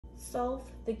Solve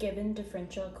the given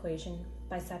differential equation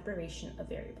by separation of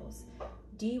variables.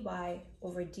 dy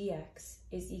over dx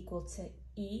is equal to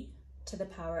e to the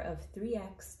power of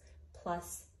 3x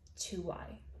plus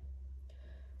 2y.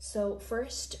 So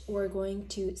first, we're going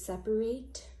to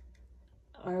separate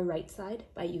our right side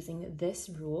by using this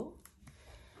rule.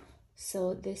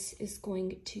 So this is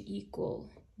going to equal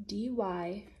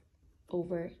dy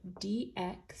over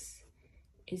dx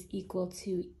is equal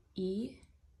to e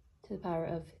to the power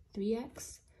of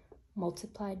 3x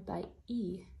multiplied by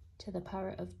e to the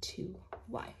power of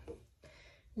 2y.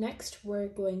 Next, we're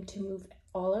going to move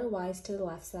all our y's to the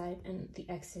left side and the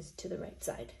x's to the right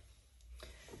side.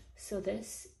 So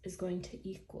this is going to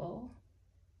equal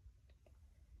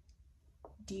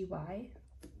dy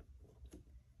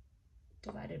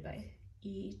divided by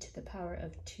e to the power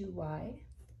of 2y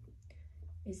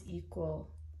is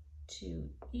equal to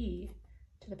e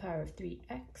to the power of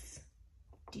 3x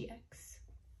dx.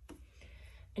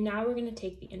 And now we're going to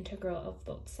take the integral of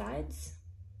both sides.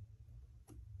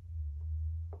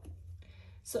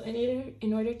 So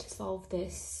in order to solve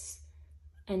this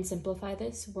and simplify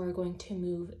this, we're going to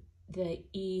move the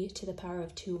e to the power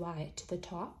of 2y to the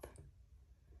top.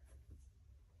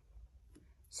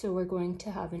 So we're going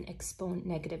to have an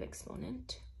negative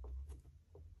exponent.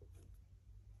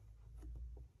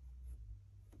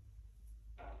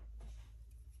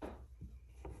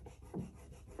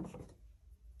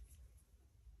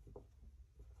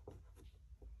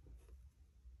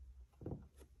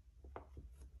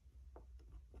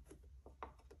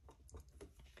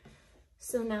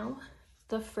 So now,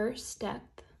 the first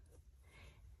step,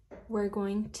 we're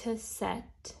going to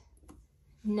set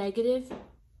negative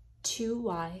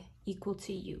 2y equal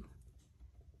to u.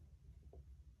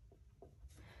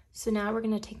 So now we're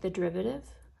going to take the derivative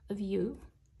of u,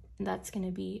 and that's going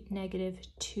to be negative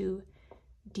 2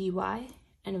 dy,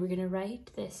 and we're going to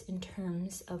write this in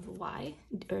terms of dy.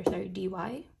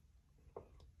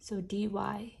 So dy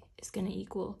is going to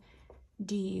equal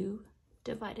du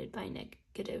divided by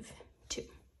negative 2.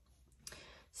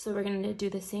 So we're going to do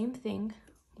the same thing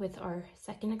with our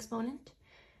second exponent,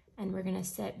 and we're going to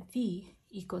set v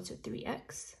equal to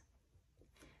 3x.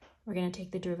 We're going to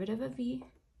take the derivative of v,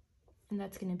 and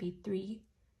that's going to be 3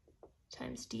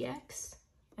 times dx,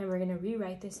 and we're going to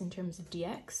rewrite this in terms of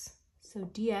dx. So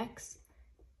dx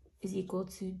is equal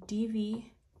to dv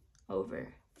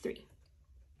over 3.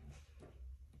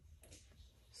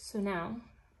 So now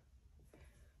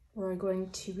we're going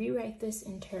to rewrite this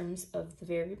in terms of the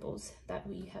variables that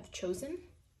we have chosen.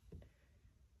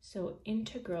 So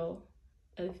integral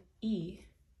of e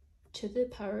to the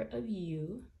power of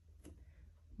u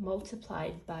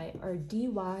multiplied by our dy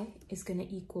is going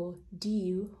to equal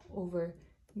du over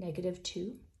negative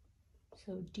 2.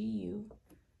 So du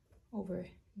over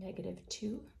negative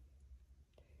 2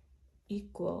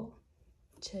 equal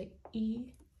to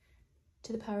e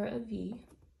to the power of v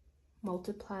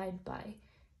multiplied by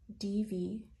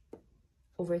dv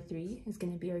over 3 is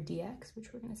going to be our dx,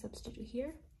 which we're going to substitute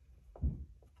here.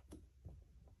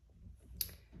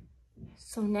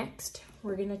 So next,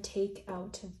 we're going to take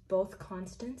out both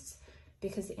constants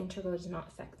because the integral does not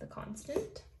affect the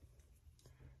constant.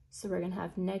 So we're going to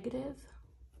have negative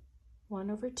 1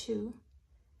 over 2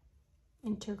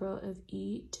 integral of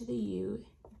e to the u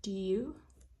du,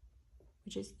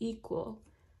 which is equal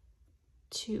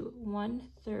to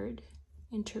 1/3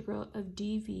 integral of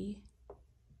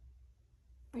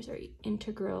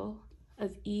integral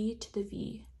of e to the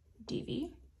v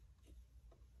dv.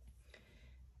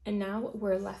 And now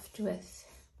we're left with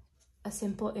a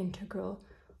simple integral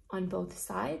on both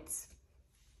sides.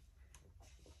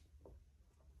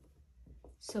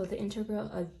 So the integral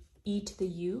of e to the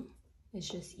u is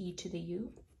just e to the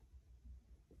u.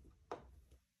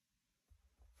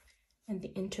 And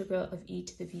the integral of e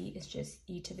to the v is just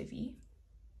e to the v.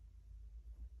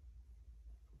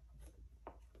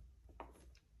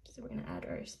 So we're going to add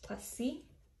our plus c.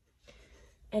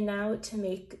 And now to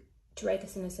write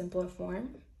this in a simpler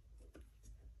form,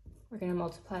 we're going to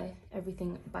multiply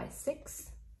everything by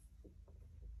 6.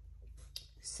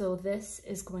 So this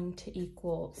is going to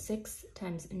equal 6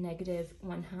 times negative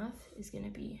 1/2 is going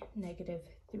to be negative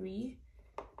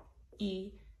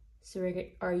 3e. So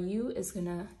our u is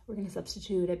we're going to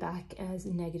substitute it back as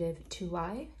negative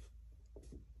 2y.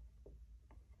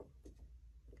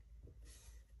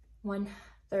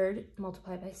 1/3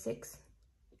 multiplied by 6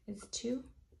 is 2.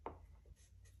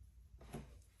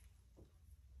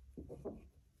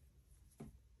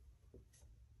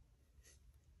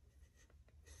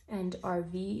 And our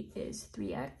v is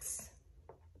 3x.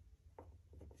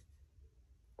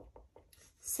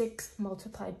 6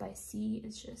 multiplied by c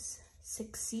is just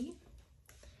 6c.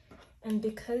 And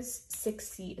because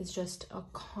 6c is just a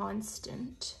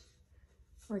constant,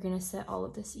 we're going to set all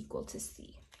of this equal to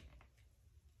c.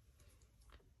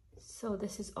 So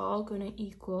this is all going to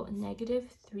equal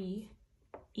negative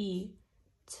 3e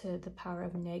to the power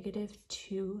of negative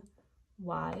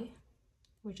 2y,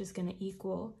 which is going to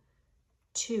equal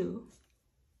 2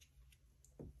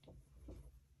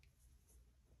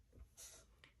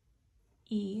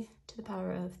 e to the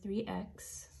power of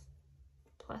 3x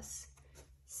plus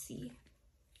c.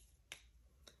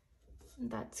 And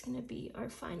that's going to be our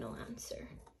final answer.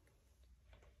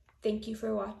 Thank you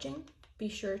for watching. Be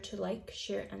sure to like,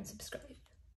 share, and subscribe.